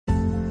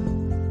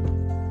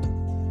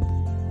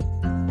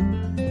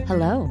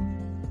Hello,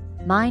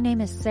 my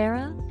name is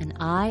Sarah and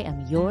I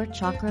am your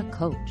chakra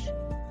coach.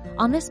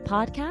 On this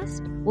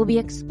podcast, we'll be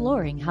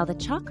exploring how the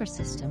chakra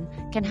system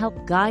can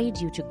help guide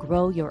you to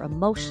grow your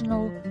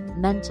emotional,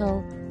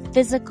 mental,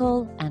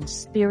 physical, and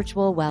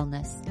spiritual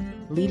wellness,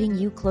 leading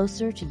you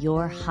closer to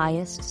your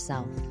highest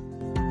self.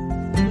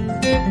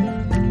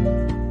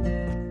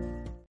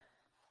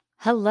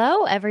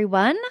 Hello,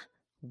 everyone.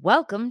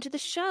 Welcome to the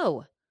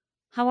show.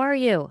 How are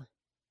you?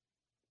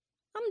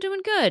 I'm doing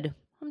good.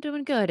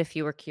 If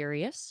you were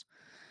curious.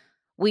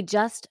 We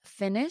just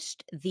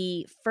finished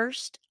the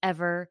first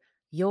ever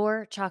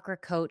Your Chakra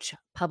Coach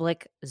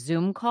public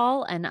Zoom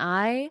call, and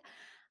I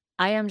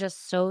am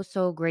just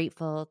so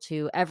grateful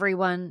to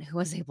everyone who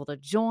was able to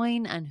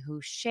join and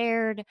who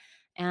shared,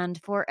 and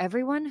for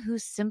everyone who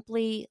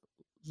simply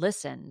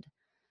listened.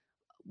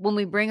 When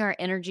we bring our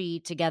energy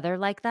together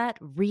like that,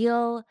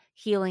 real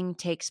healing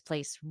takes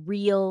place,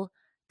 real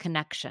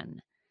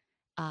connection.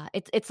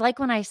 It's like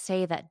when I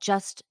say that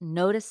just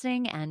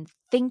noticing and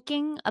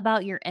thinking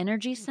about your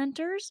energy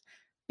centers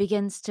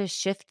begins to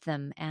shift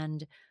them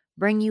and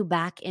bring you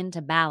back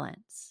into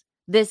balance.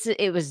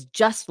 It was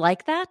just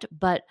like that,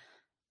 but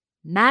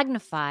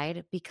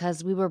magnified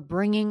because we were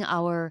bringing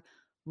our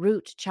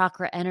root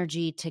chakra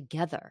energy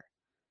together.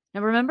 Now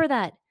remember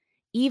that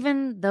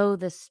even though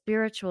the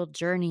spiritual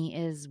journey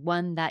is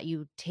one that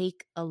you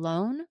take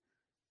alone,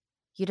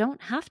 you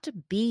don't have to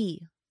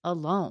be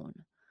alone.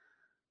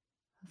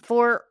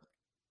 For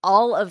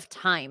all of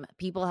time,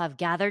 people have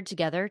gathered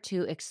together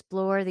to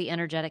explore the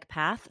energetic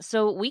path,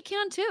 so we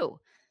can too.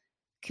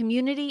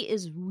 Community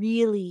is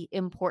really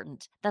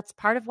important. That's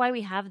part of why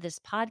we have this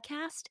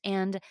podcast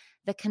and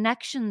the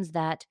connections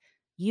that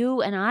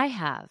you and I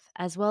have,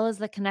 as well as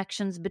the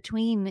connections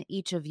between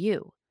each of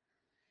you.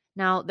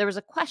 Now, there was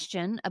a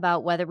question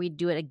about whether we'd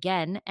do it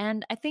again,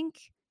 and I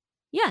think,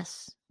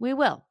 yes, we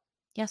will.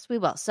 Yes, we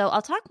will. So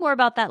I'll talk more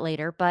about that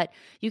later, but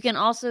you can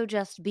also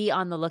just be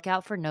on the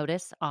lookout for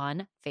notice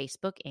on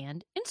Facebook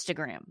and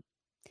Instagram.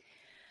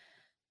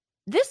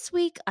 This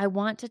week, I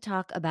want to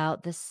talk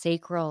about the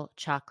sacral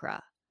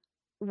chakra.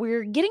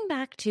 We're getting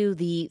back to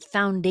the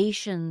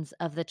foundations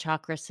of the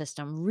chakra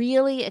system,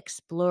 really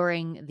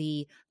exploring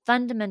the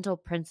fundamental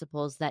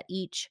principles that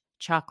each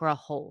chakra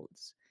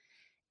holds.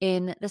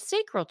 In the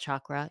sacral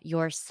chakra,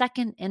 your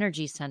second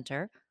energy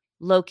center,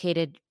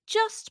 located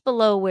just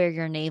below where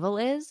your navel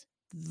is,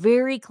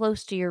 very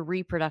close to your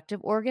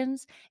reproductive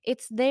organs,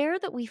 it's there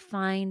that we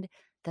find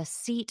the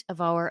seat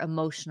of our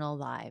emotional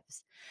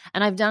lives.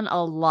 And I've done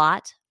a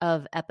lot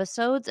of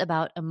episodes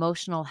about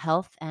emotional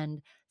health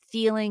and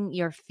feeling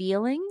your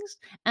feelings.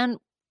 And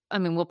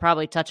we'll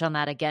probably touch on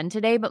that again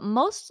today, but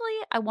mostly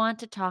I want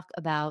to talk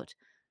about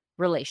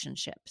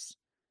relationships.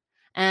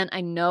 And I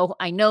know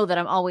that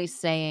I'm always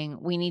saying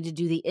we need to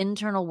do the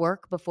internal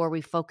work before we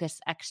focus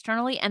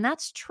externally, and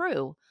that's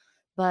true.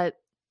 But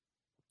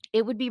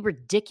it would be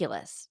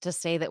ridiculous to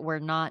say that we're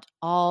not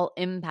all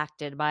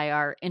impacted by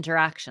our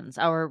interactions,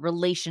 our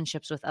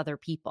relationships with other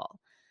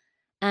people.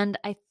 And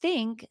I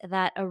think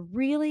that a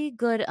really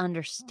good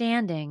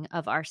understanding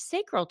of our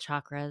sacral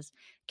chakras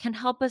can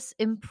help us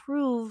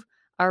improve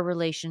our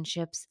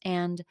relationships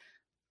and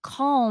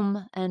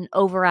calm an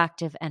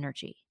overactive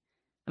energy.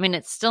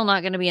 It's still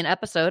not going to be an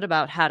episode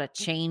about how to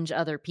change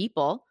other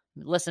people.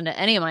 Listen to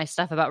any of my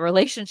stuff about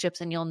relationships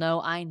and you'll know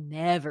I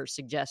never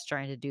suggest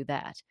trying to do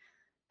that.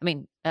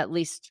 At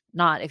least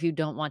not if you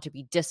don't want to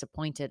be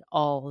disappointed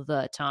all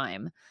the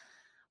time.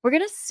 We're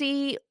going to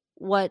see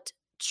what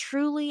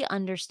truly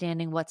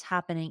understanding what's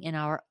happening in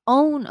our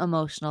own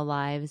emotional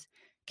lives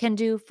can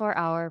do for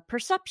our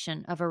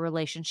perception of a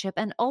relationship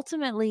and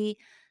ultimately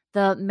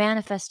the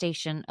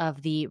manifestation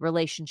of the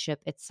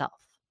relationship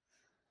itself.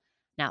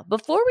 Now,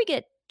 before we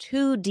get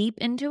too deep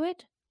into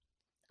it,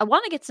 I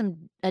want to get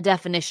a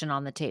definition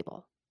on the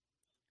table.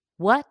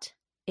 What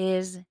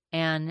is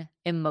an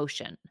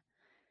emotion?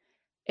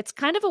 It's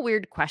kind of a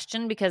weird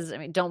question because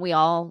don't we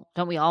all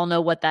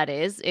know what that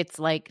is? It's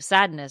like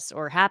sadness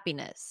or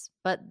happiness.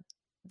 But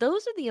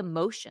those are the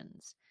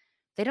emotions.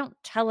 They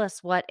don't tell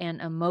us what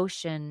an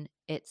emotion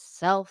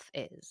itself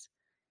is.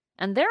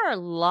 And there are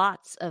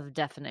lots of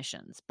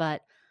definitions,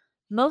 but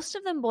most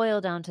of them boil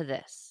down to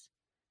this.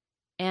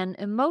 An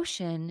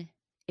emotion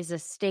is a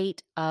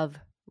state of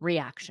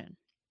reaction.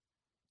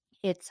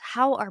 It's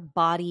how our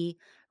body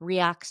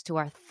reacts to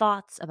our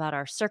thoughts about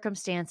our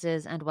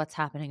circumstances and what's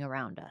happening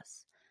around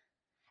us.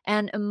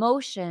 And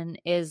emotion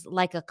is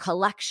like a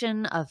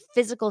collection of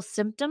physical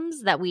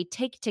symptoms that we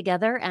take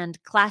together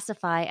and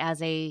classify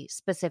as a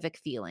specific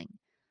feeling.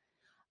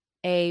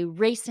 A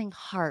racing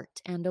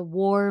heart and a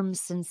warm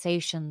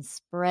sensation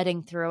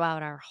spreading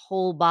throughout our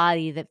whole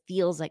body that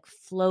feels like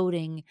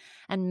floating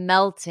and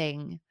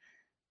melting.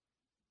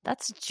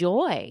 That's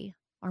joy,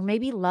 or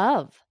maybe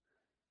love.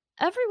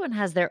 Everyone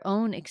has their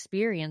own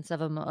experience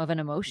of an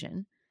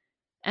emotion.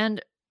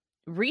 And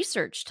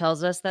research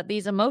tells us that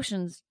these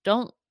emotions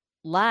don't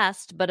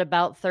last but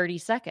about 30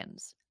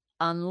 seconds,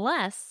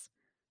 unless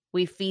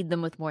we feed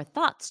them with more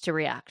thoughts to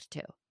react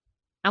to.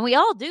 And we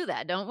all do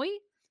that, don't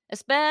we?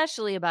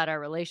 Especially about our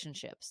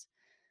relationships.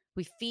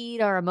 We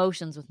feed our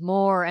emotions with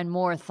more and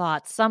more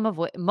thoughts,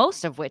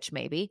 most of which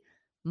maybe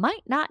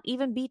might not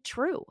even be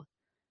true.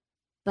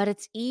 But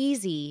it's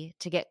easy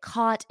to get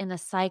caught in a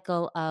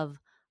cycle of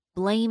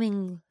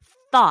blaming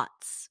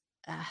thoughts,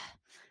 uh,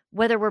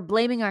 whether we're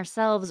blaming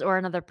ourselves or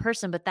another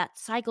person, but that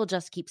cycle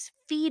just keeps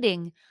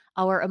feeding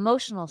our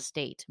emotional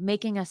state,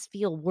 making us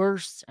feel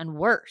worse and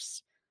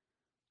worse.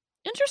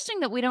 Interesting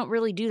that we don't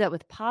really do that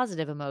with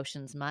positive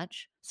emotions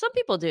much. Some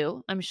people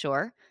do, I'm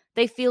sure.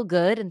 They feel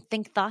good and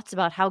think thoughts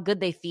about how good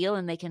they feel,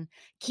 and they can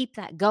keep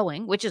that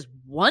going, which is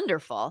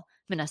wonderful.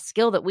 I mean, a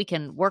skill that we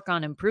can work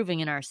on improving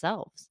in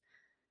ourselves.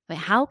 But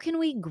how can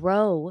we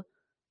grow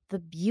the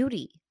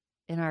beauty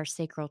in our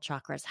sacral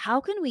chakras? How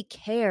can we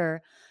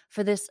care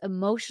for this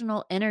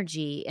emotional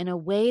energy in a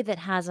way that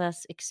has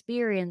us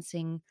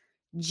experiencing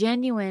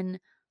genuine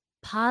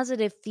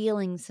positive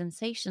feeling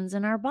sensations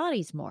in our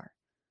bodies more?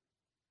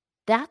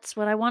 That's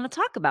what I want to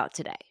talk about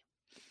today.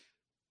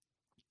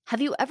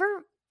 Have you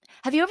ever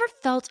have you ever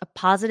felt a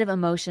positive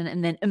emotion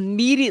and then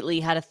immediately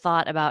had a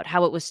thought about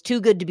how it was too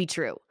good to be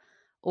true,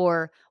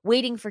 or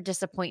waiting for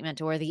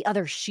disappointment or the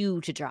other shoe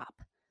to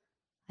drop?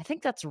 I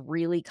think that's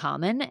really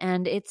common,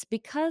 and it's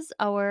because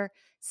our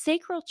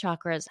sacral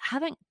chakras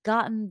haven't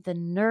gotten the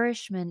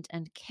nourishment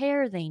and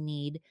care they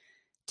need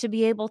to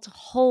be able to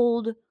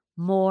hold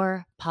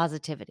more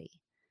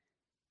positivity.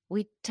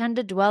 We tend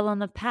to dwell on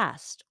the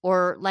past,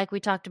 or like we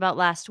talked about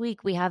last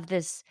week, we have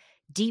this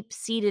deep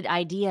seated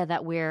idea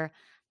that we're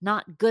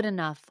not good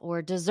enough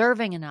or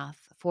deserving enough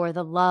for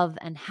the love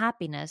and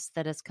happiness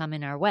that has come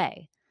in our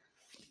way.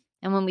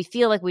 And when we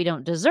feel like we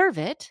don't deserve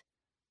it,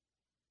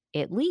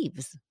 it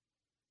leaves.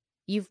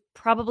 You've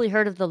probably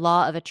heard of the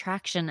law of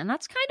attraction, and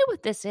that's kind of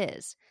what this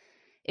is.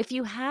 If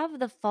you have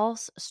the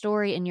false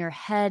story in your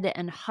head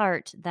and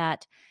heart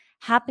that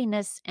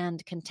happiness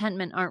and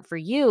contentment aren't for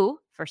you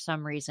for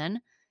some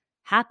reason,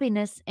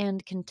 happiness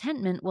and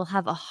contentment will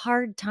have a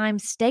hard time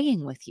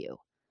staying with you.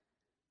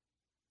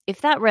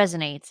 If that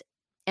resonates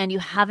and you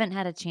haven't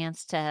had a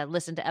chance to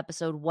listen to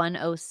episode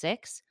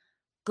 106,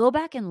 go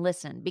back and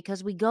listen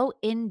because we go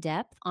in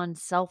depth on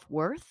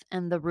self-worth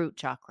and the root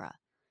chakra.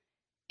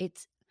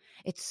 It's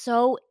it's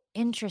so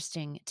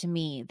interesting to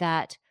me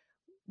that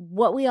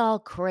what we all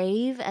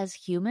crave as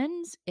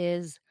humans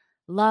is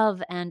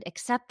love and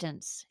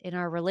acceptance in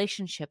our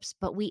relationships,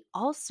 but we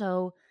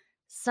also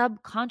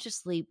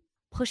subconsciously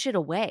push it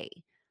away.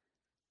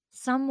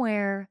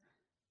 Somewhere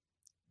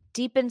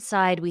deep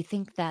inside, we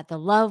think that the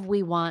love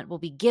we want will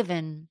be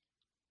given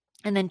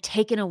and then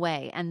taken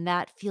away. And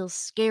that feels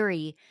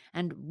scary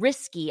and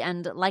risky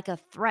and like a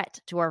threat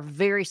to our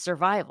very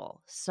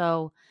survival.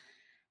 So,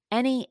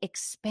 any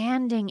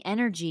expanding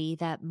energy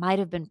that might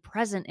have been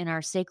present in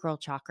our sacral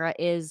chakra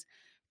is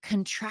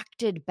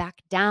contracted back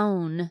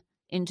down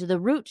into the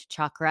root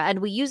chakra, and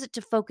we use it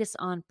to focus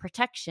on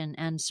protection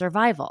and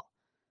survival.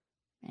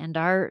 And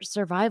our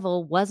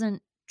survival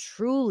wasn't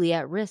truly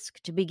at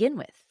risk to begin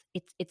with.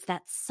 It's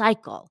that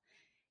cycle.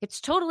 It's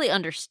totally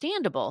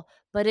understandable,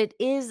 but it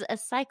is a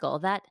cycle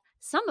that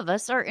some of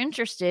us are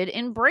interested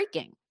in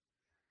breaking.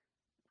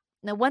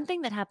 Now, one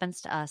thing that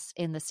happens to us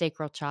in the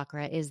sacral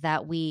chakra is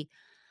that we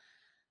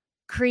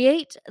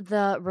create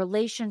the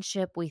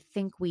relationship we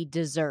think we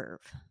deserve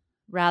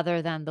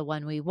rather than the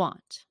one we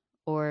want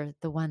or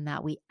the one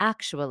that we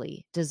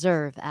actually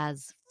deserve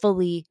as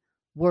fully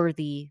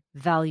worthy,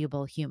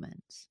 valuable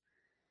humans.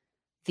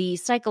 The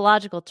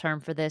psychological term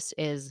for this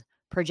is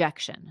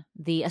projection,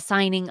 the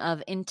assigning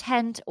of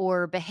intent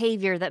or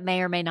behavior that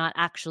may or may not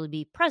actually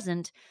be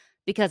present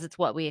because it's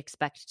what we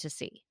expect to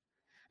see.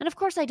 And of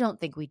course, I don't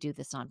think we do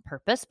this on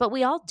purpose, but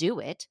we all do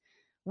it.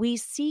 We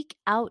seek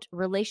out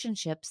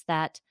relationships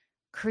that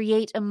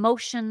create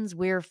emotions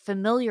we're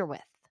familiar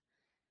with.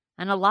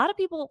 And a lot of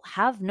people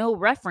have no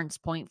reference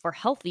point for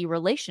healthy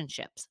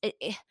relationships.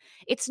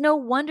 It's no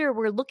wonder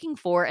we're looking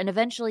for and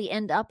eventually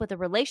end up with a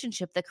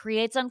relationship that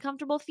creates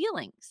uncomfortable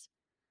feelings.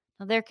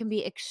 Now, there can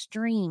be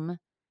extreme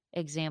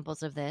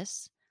examples of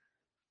this.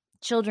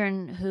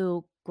 Children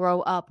who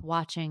grow up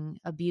watching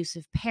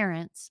abusive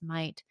parents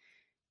might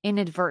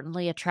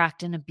inadvertently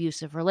attract an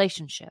abusive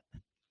relationship.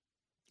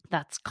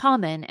 That's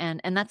common,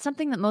 and that's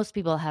something that most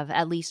people have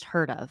at least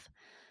heard of.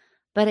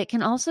 But it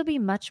can also be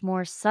much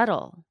more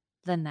subtle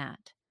than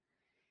that.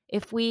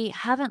 If we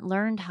haven't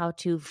learned how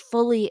to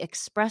fully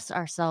express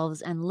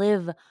ourselves and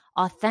live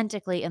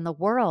authentically in the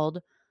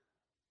world,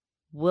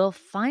 we'll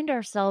find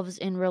ourselves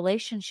in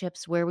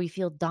relationships where we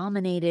feel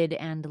dominated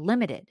and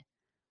limited.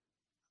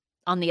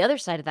 On the other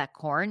side of that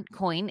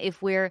coin,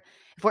 if we're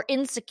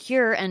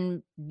insecure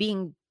and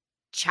being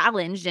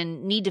challenged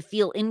and need to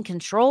feel in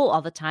control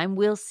all the time,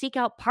 we'll seek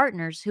out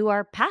partners who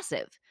are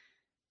passive.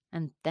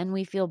 And then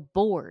we feel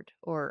bored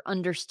or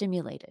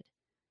understimulated.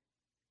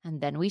 And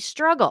then we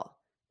struggle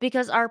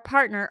because our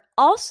partner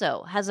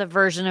also has a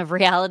version of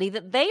reality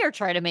that they are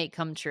trying to make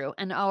come true.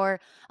 And our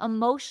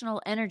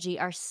emotional energy,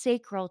 our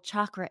sacral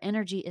chakra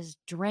energy is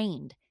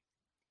drained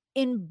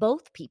in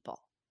both people.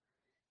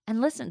 And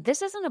listen,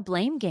 this isn't a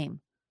blame game.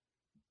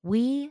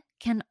 We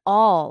can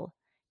all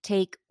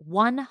take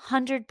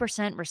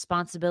 100%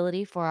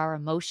 responsibility for our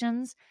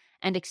emotions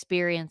and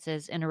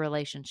experiences in a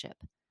relationship.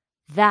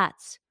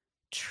 That's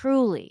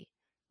truly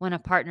when a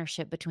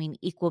partnership between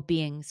equal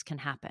beings can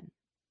happen.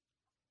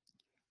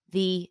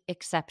 The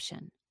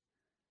exception: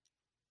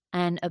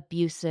 an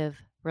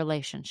abusive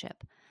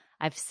relationship.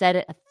 I've said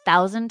it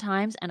 1,000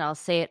 times and I'll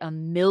say it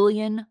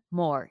 1,000,000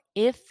 more.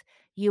 If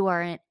you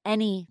are in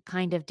any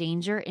kind of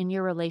danger in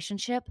your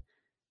relationship,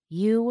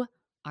 you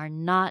are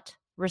not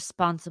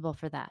responsible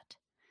for that.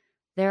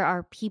 There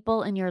are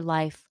people in your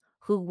life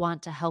who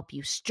want to help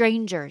you,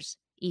 strangers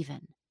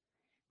even.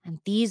 And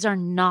these are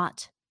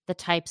not the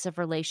types of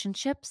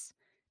relationships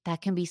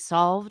that can be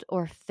solved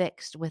or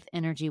fixed with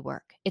energy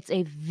work. It's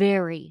a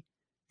very,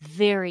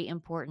 very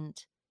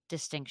important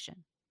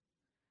distinction.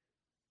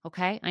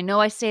 Okay? I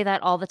know I say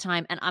that all the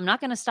time, and I'm not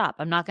going to stop.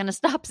 I'm not going to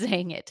stop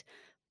saying it.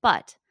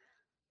 But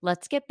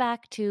let's get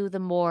back to the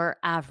more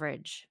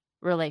average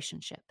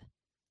relationship.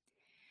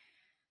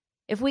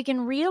 If we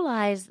can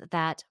realize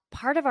that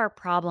part of our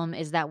problem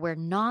is that we're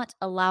not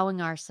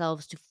allowing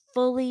ourselves to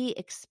fully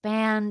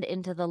expand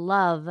into the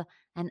love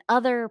and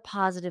other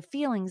positive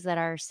feelings that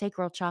our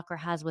sacral chakra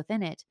has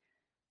within it,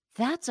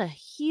 that's a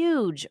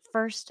huge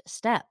first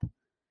step.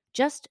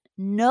 Just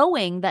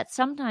knowing that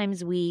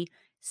sometimes we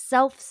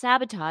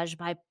self-sabotage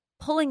by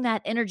pulling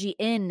that energy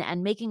in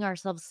and making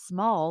ourselves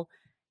small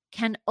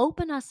can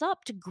open us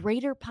up to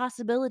greater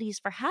possibilities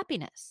for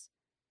happiness.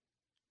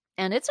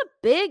 And it's a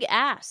big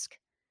ask.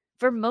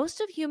 For most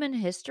of human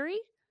history,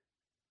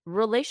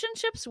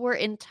 relationships were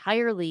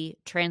entirely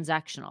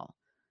transactional.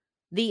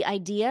 The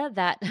idea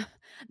that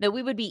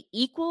we would be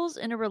equals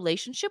in a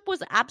relationship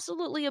was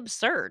absolutely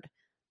absurd,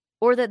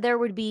 or that there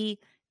would be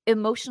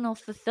emotional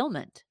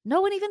fulfillment.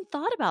 No one even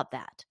thought about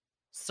that.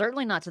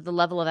 Certainly not to the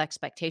level of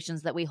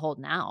expectations that we hold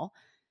now.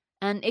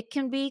 And it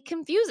can be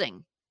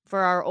confusing for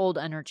our old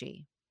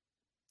energy.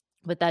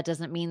 But that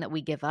doesn't mean that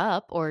we give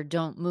up or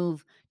don't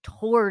move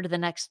toward the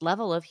next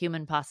level of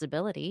human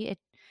possibility. It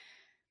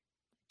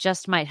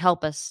just might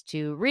help us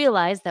to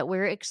realize that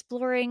we're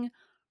exploring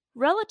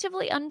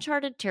relatively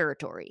uncharted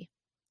territory.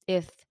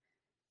 If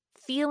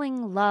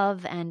feeling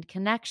love and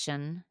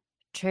connection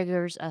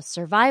triggers a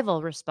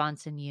survival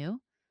response in you,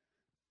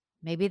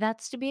 maybe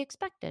that's to be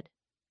expected.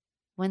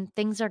 When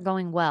things are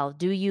going well,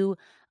 do you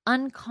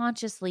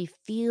unconsciously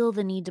feel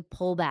the need to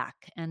pull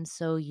back, and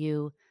so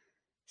you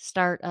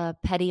start a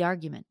petty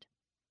argument?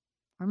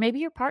 Or maybe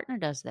your partner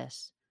does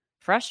this.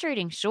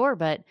 Frustrating, sure,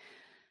 but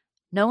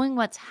knowing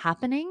what's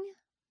happening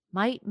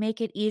might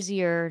make it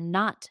easier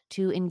not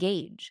to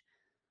engage,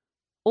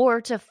 or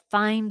to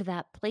find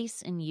that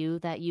place in you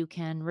that you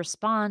can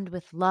respond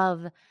with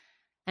love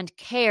and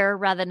care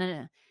rather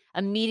than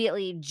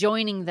immediately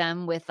joining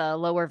them with a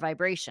lower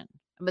vibration.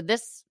 But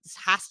this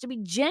has to be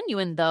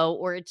genuine, though,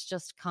 or it's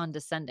just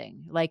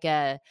condescending. Like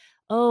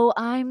oh,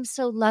 I'm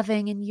so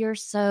loving and you're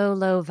so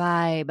low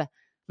vibe. I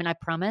mean, I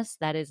promise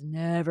that is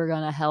never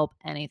going to help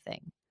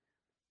anything.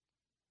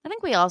 I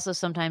think we also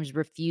sometimes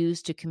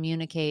refuse to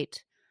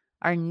communicate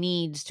our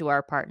needs to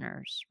our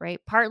partners, right?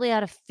 Partly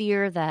out of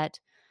fear that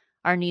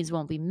our needs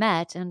won't be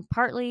met, and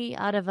partly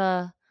out of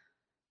a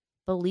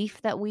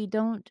belief that we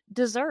don't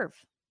deserve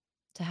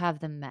to have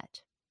them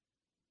met.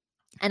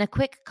 And a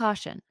quick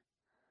caution: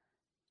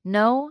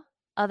 no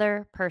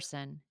other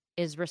person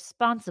is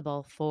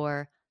responsible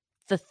for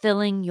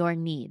fulfilling your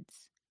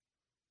needs.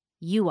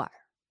 You are.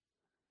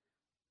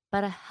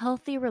 But a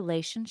healthy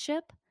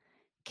relationship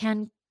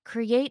can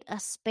create a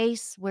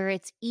space where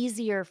it's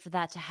easier for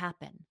that to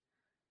happen,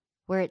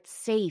 where it's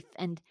safe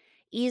and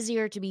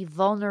easier to be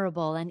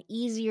vulnerable and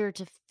easier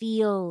to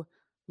feel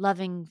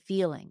loving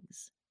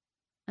feelings.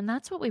 And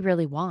that's what we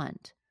really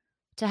want,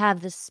 to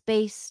have the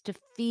space to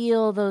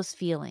feel those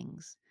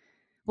feelings.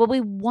 What we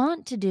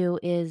want to do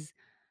is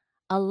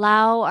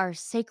allow our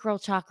sacral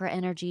chakra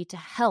energy to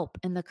help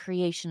in the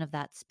creation of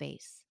that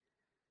space,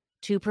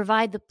 to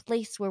provide the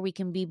place where we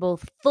can be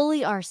both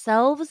fully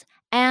ourselves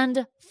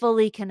and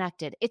fully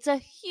connected. It's a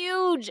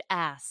huge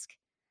ask,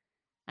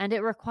 and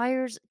it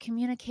requires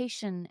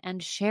communication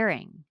and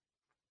sharing.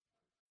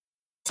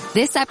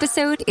 This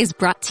episode is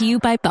brought to you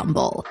by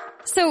Bumble.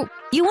 So,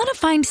 you want to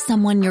find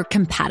someone you're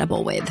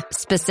compatible with,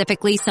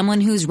 specifically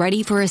someone who's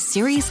ready for a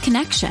serious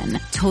connection,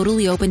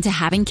 totally open to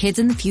having kids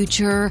in the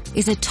future,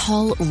 is a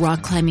tall,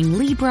 rock-climbing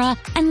Libra,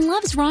 and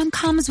loves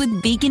rom-coms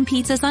with vegan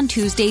pizzas on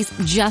Tuesdays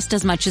just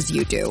as much as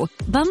you do.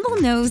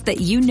 Bumble knows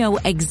that you know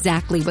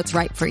exactly what's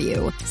right for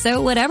you.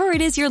 So whatever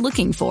it is you're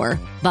looking for,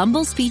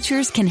 Bumble's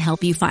features can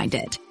help you find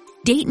it.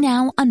 Date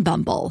now on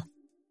Bumble.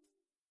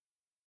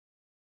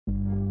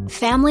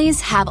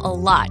 Families have a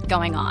lot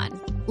going on.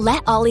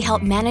 Let Ollie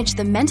help manage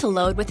the mental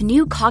load with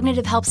new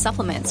cognitive help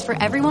supplements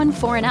for everyone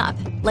 4 and up,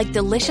 like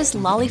delicious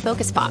Lolly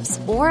Focus Pops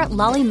or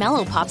Lolly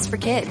Mellow Pops for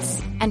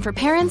kids. And for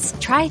parents,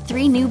 try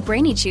 3 new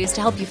Brainy Chews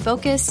to help you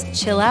focus,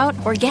 chill out,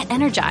 or get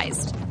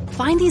energized.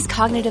 Find these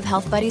cognitive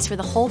health buddies for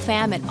the whole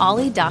fam at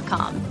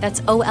ollie.com.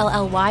 That's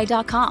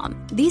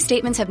OLLY.com. These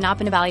statements have not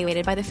been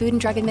evaluated by the Food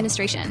and Drug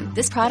Administration.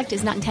 This product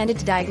is not intended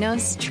to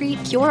diagnose,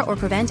 treat, cure, or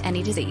prevent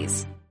any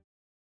disease.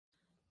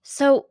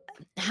 So,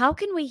 how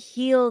can we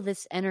heal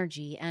this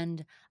energy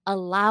and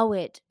allow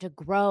it to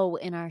grow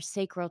in our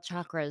sacral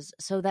chakras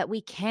so that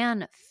we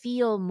can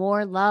feel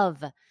more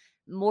love,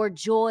 more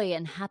joy,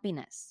 and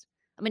happiness?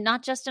 I mean,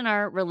 not just in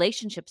our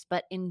relationships,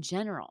 but in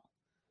general.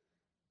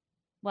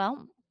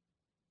 Well,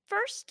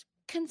 first,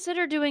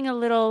 consider doing a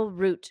little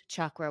root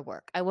chakra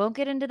work. I won't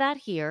get into that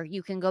here.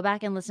 You can go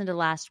back and listen to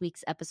last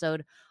week's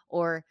episode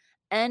or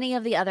any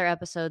of the other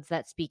episodes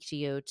that speak to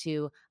you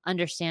to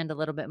understand a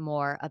little bit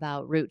more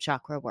about root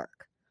chakra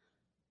work.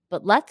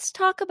 But let's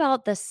talk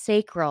about the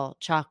sacral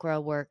chakra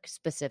work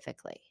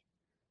specifically.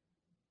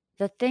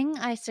 The thing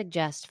I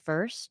suggest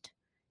first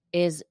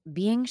is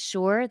being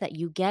sure that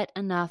you get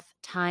enough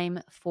time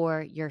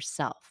for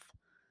yourself,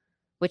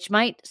 which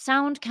might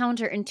sound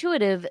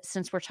counterintuitive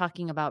since we're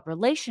talking about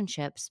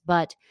relationships.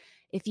 But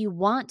if you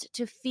want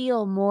to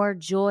feel more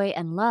joy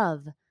and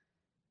love,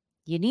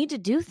 you need to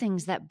do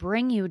things that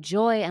bring you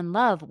joy and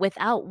love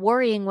without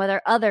worrying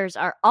whether others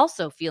are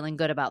also feeling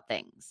good about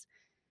things.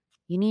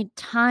 You need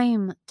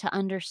time to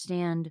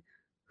understand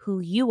who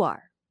you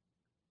are,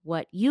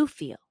 what you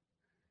feel.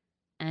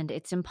 And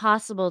it's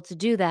impossible to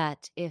do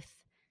that if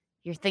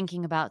you're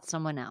thinking about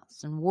someone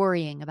else and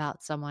worrying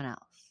about someone else.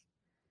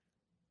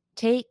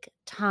 Take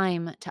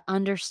time to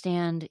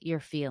understand your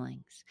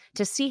feelings,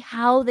 to see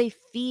how they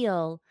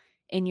feel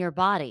in your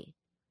body,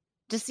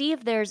 to see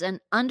if there's an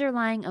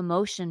underlying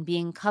emotion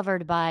being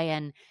covered by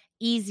an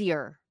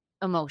easier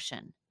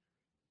emotion.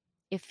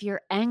 If you're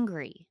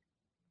angry,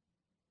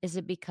 is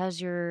it because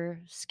you're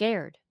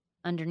scared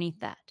underneath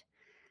that?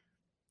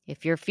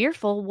 If you're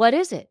fearful, what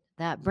is it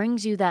that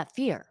brings you that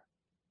fear?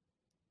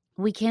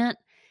 We can't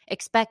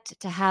expect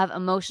to have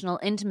emotional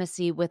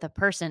intimacy with a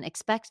person,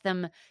 expect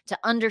them to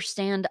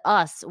understand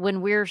us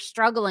when we're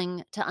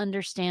struggling to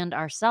understand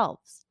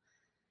ourselves.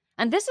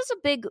 And this is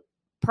a big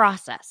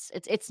process.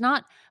 It's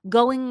not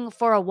going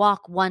for a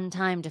walk one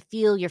time to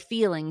feel your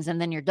feelings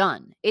and then you're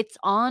done. It's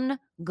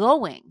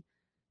ongoing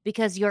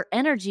because your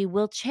energy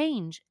will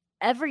change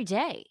every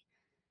day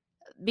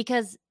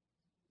because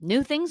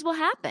new things will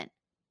happen.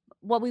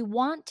 What we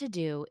want to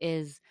do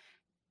is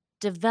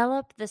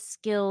develop the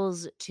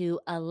skills to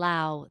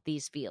allow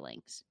these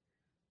feelings.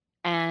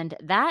 And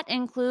that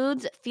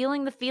includes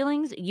feeling the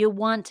feelings you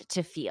want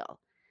to feel.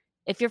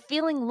 If you're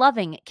feeling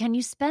loving, can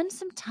you spend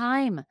some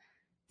time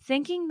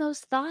thinking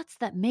those thoughts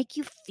that make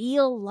you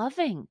feel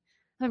loving?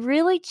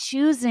 Really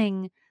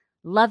choosing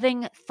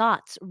loving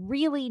thoughts,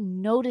 really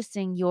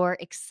noticing your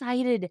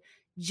excited,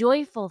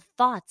 joyful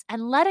thoughts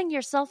and letting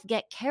yourself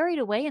get carried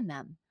away in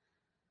them.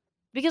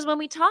 Because when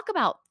we talk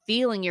about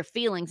feeling your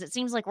feelings, it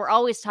seems like we're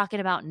always talking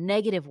about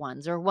negative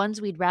ones or ones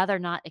we'd rather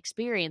not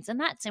experience. And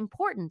that's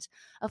important,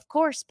 of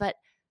course, but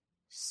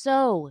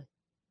so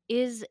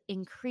is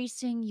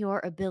increasing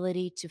your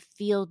ability to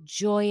feel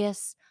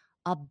joyous,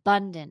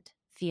 abundant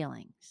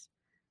feelings,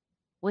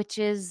 which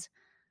is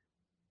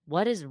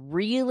what is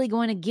really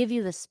going to give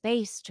you the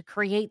space to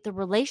create the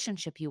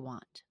relationship you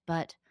want.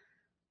 But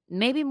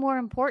maybe more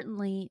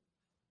importantly,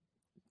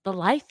 the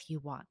life you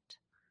want.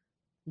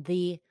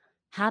 The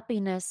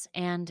happiness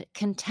and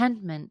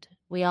contentment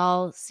we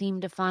all seem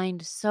to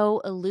find so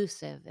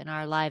elusive in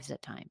our lives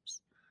at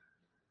times.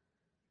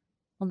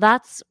 Well,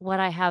 that's what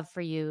I have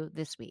for you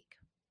this week.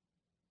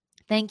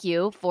 Thank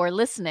you for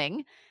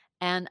listening.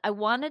 And I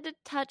wanted to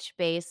touch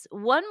base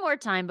one more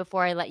time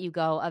before I let you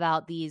go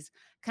about these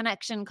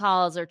connection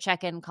calls or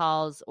check-in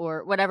calls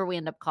or whatever we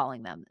end up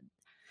calling them.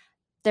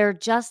 They're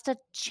just a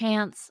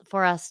chance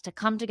for us to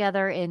come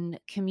together in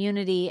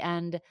community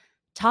and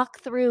talk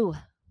through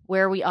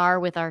where we are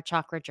with our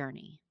chakra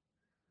journey.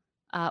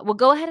 We'll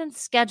go ahead and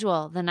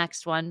schedule the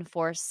next one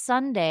for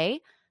Sunday,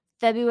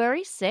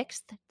 February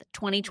 6th,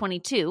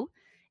 2022.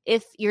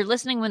 If you're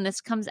listening when this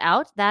comes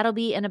out, that'll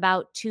be in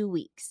about 2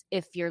 weeks.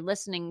 If you're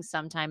listening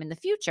sometime in the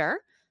future,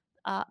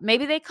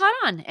 maybe they caught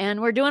on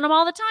and we're doing them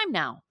all the time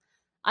now.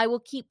 I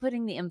will keep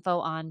putting the info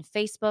on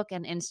Facebook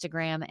and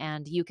Instagram,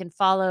 and you can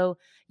follow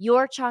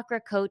your chakra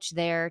coach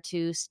there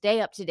to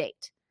stay up to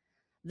date.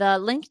 The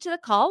link to the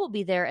call will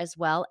be there as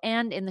well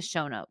and in the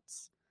show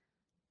notes.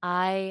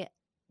 I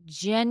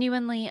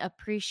genuinely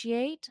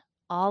appreciate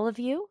all of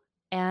you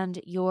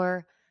and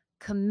your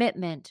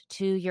commitment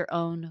to your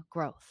own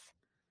growth.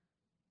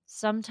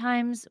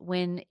 Sometimes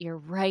when you're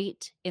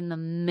right in the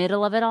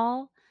middle of it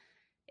all,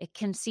 it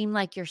can seem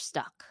like you're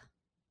stuck.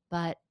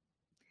 But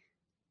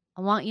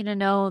I want you to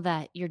know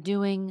that you're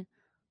doing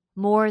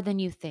more than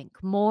you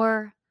think,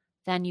 more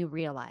than you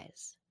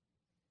realize.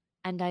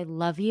 And I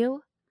love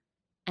you,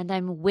 and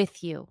I'm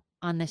with you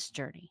on this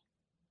journey.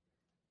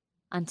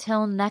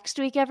 Until next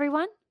week,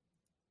 everyone,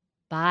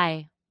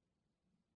 bye.